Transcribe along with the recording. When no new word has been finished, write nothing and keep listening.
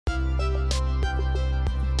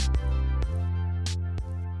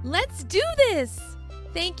Let's do this!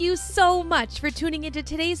 Thank you so much for tuning into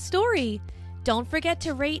today's story. Don't forget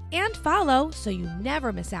to rate and follow so you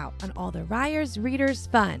never miss out on all the Ryers Readers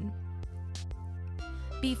fun.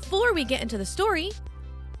 Before we get into the story,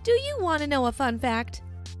 do you want to know a fun fact?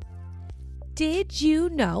 Did you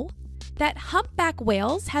know that humpback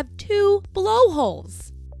whales have 2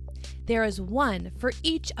 blowholes? There is one for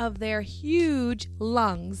each of their huge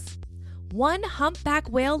lungs. One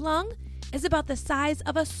humpback whale lung is about the size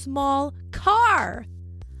of a small car.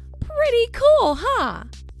 Pretty cool, huh?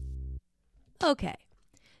 Okay,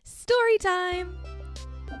 story time.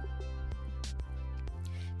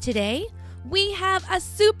 Today, we have a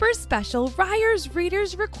super special Ryers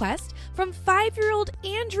Readers request from 5-year-old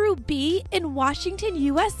Andrew B. in Washington,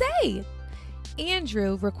 USA.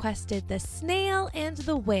 Andrew requested The Snail and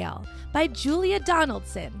the Whale by Julia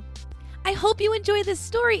Donaldson. I hope you enjoy this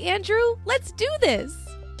story, Andrew. Let's do this.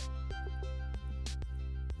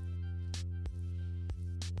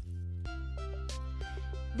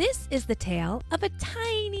 This is the tale of a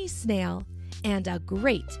tiny snail and a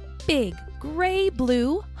great, big,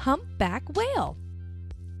 gray-blue humpback whale.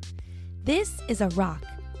 This is a rock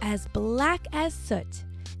as black as soot,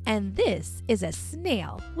 and this is a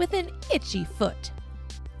snail with an itchy foot.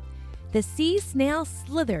 The sea snail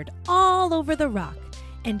slithered all over the rock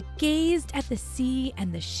and gazed at the sea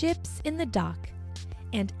and the ships in the dock.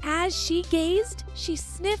 And as she gazed, she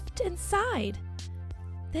sniffed and sighed.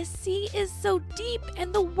 The sea is so deep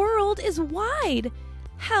and the world is wide.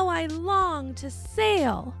 How I long to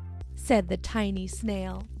sail, said the tiny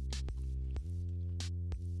snail.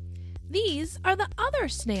 These are the other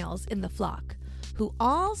snails in the flock, who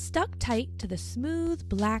all stuck tight to the smooth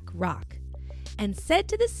black rock, and said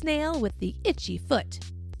to the snail with the itchy foot,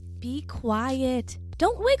 "Be quiet,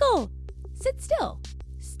 don't wiggle, sit still,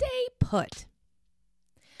 stay put."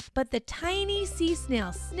 But the tiny sea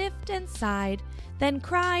snail sniffed and sighed, then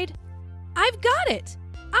cried, "I've got it!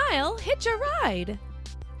 I'll hitch a ride!"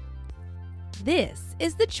 This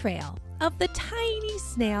is the trail of the tiny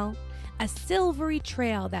snail, a silvery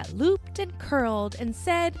trail that looped and curled and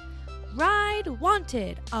said, "Ride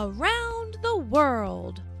wanted around the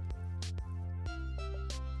world."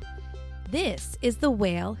 This is the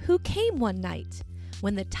whale who came one night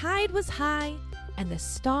when the tide was high and the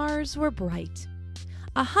stars were bright.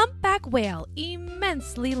 A humpback whale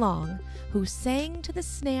immensely long, who sang to the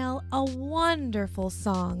snail a wonderful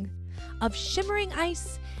song of shimmering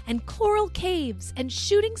ice and coral caves and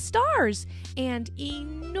shooting stars and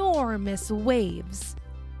enormous waves.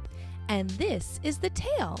 And this is the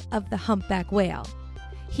tale of the humpback whale.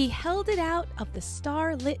 He held it out of the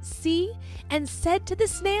star-lit sea and said to the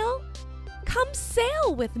snail, "Come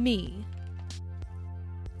sail with me."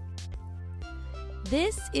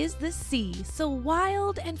 This is the sea, so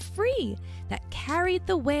wild and free, that carried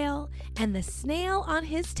the whale and the snail on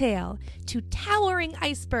his tail to towering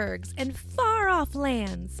icebergs and far-off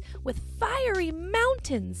lands with fiery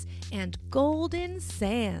mountains and golden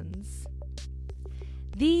sands.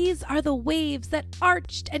 These are the waves that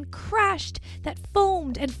arched and crashed, that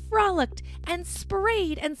foamed and frolicked and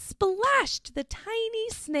sprayed and splashed the tiny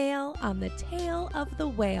snail on the tail of the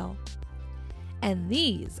whale. And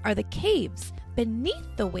these are the caves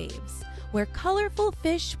beneath the waves, where colorful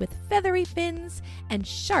fish with feathery fins and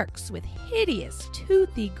sharks with hideous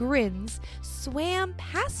toothy grins swam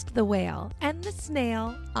past the whale and the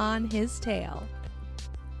snail on his tail.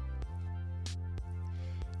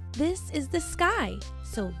 This is the sky,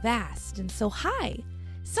 so vast and so high,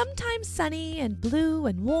 sometimes sunny and blue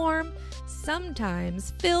and warm,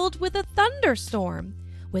 sometimes filled with a thunderstorm,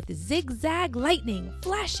 with zigzag lightning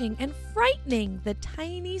flashing and frightening the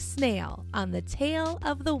tiny snail on the tail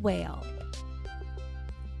of the whale.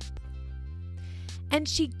 And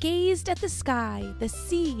she gazed at the sky, the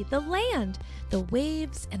sea, the land, the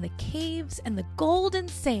waves and the caves and the golden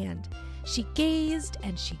sand. She gazed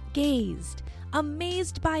and she gazed,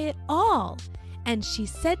 amazed by it all. And she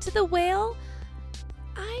said to the whale,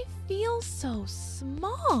 "I feel so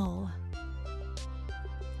small."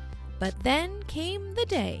 But then came the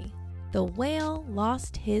day the whale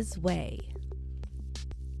lost his way.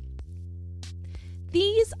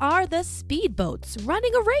 These are the speedboats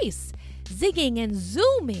running a race, zigging and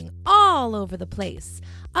zooming all over the place,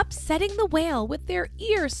 upsetting the whale with their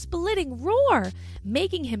ear-splitting roar,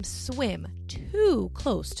 making him swim too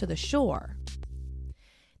close to the shore.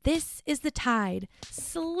 This is the tide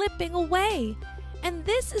slipping away, and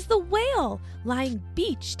this is the whale lying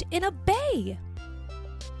beached in a bay.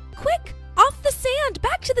 "Quick, off the sand,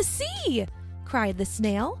 back to the sea!" cried the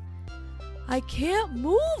snail. "I can't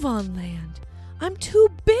move on land. I'm too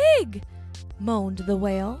big," moaned the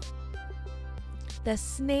whale. The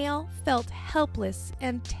snail felt helpless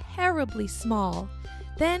and terribly small.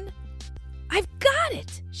 Then, "I've got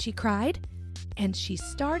it!" she cried, and she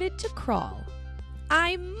started to crawl.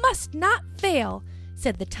 "I must not fail,"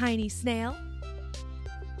 said the tiny snail.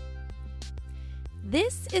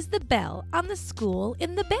 This is the bell on the school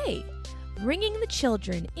in the bay, ringing the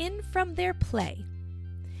children in from their play.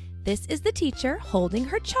 This is the teacher holding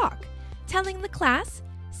her chalk, telling the class,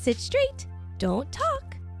 "Sit straight, don't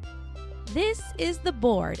talk." This is the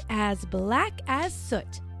board as black as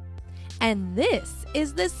soot. And this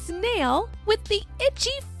is the snail with the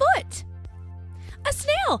itchy foot. "A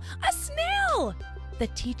snail! A snail!" The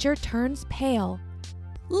teacher turns pale.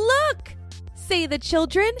 "Look!" say the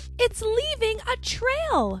children, "it's leaving a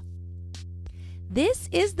trail." This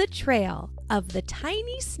is the trail of the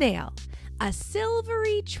tiny snail, a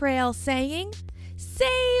silvery trail saying,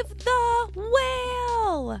 "Save the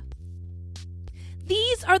whale!"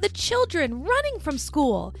 These are the children running from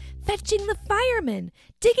school, fetching the firemen,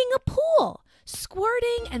 digging a pool,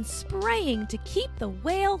 squirting and spraying to keep the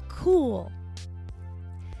whale cool.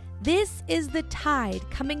 This is the tide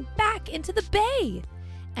coming back into the bay,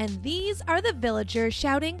 and these are the villagers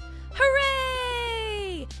shouting,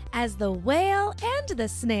 "Hooray!" as the whale and the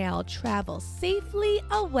snail travel safely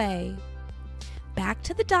away. Back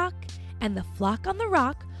to the dock and the flock on the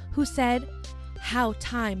rock, who said, "How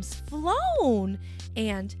time's flown!"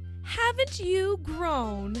 and "Haven't you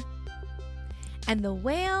grown?" And the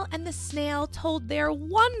whale and the snail told their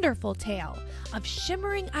wonderful tale of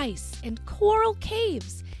shimmering ice and coral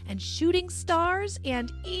caves and shooting stars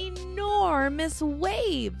and enormous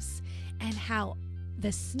waves, and how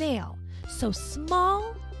the snail, so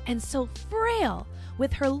small and so frail,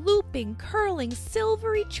 with her looping, curling,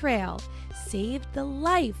 silvery trail, saved the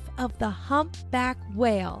life of the humpback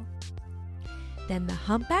whale. Then the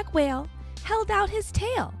humpback whale held out his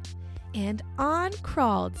tail, and on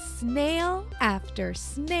crawled snail after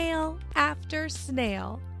snail after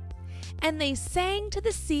snail. And they sang to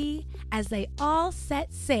the sea as they all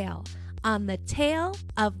set sail on the tail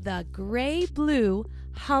of the gray-blue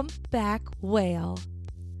humpback whale.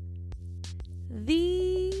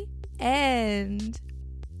 The end.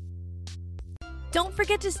 Don't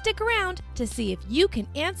forget to stick around to see if you can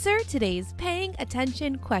answer today's paying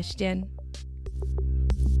attention question.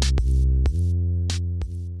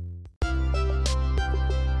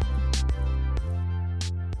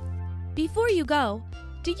 Before you go,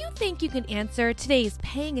 do you think you can answer today's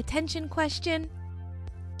paying attention question?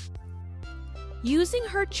 Using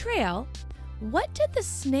her trail, what did the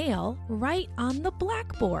snail write on the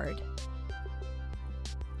blackboard?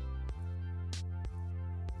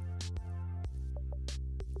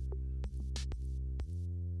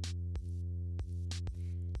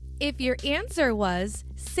 If your answer was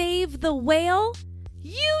 "Save the whale,"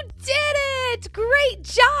 you did it! Great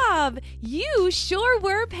job! You sure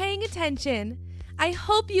were paying attention. I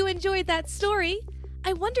hope you enjoyed that story.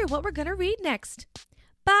 I wonder what we're going to read next.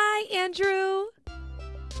 Bye, Andrew.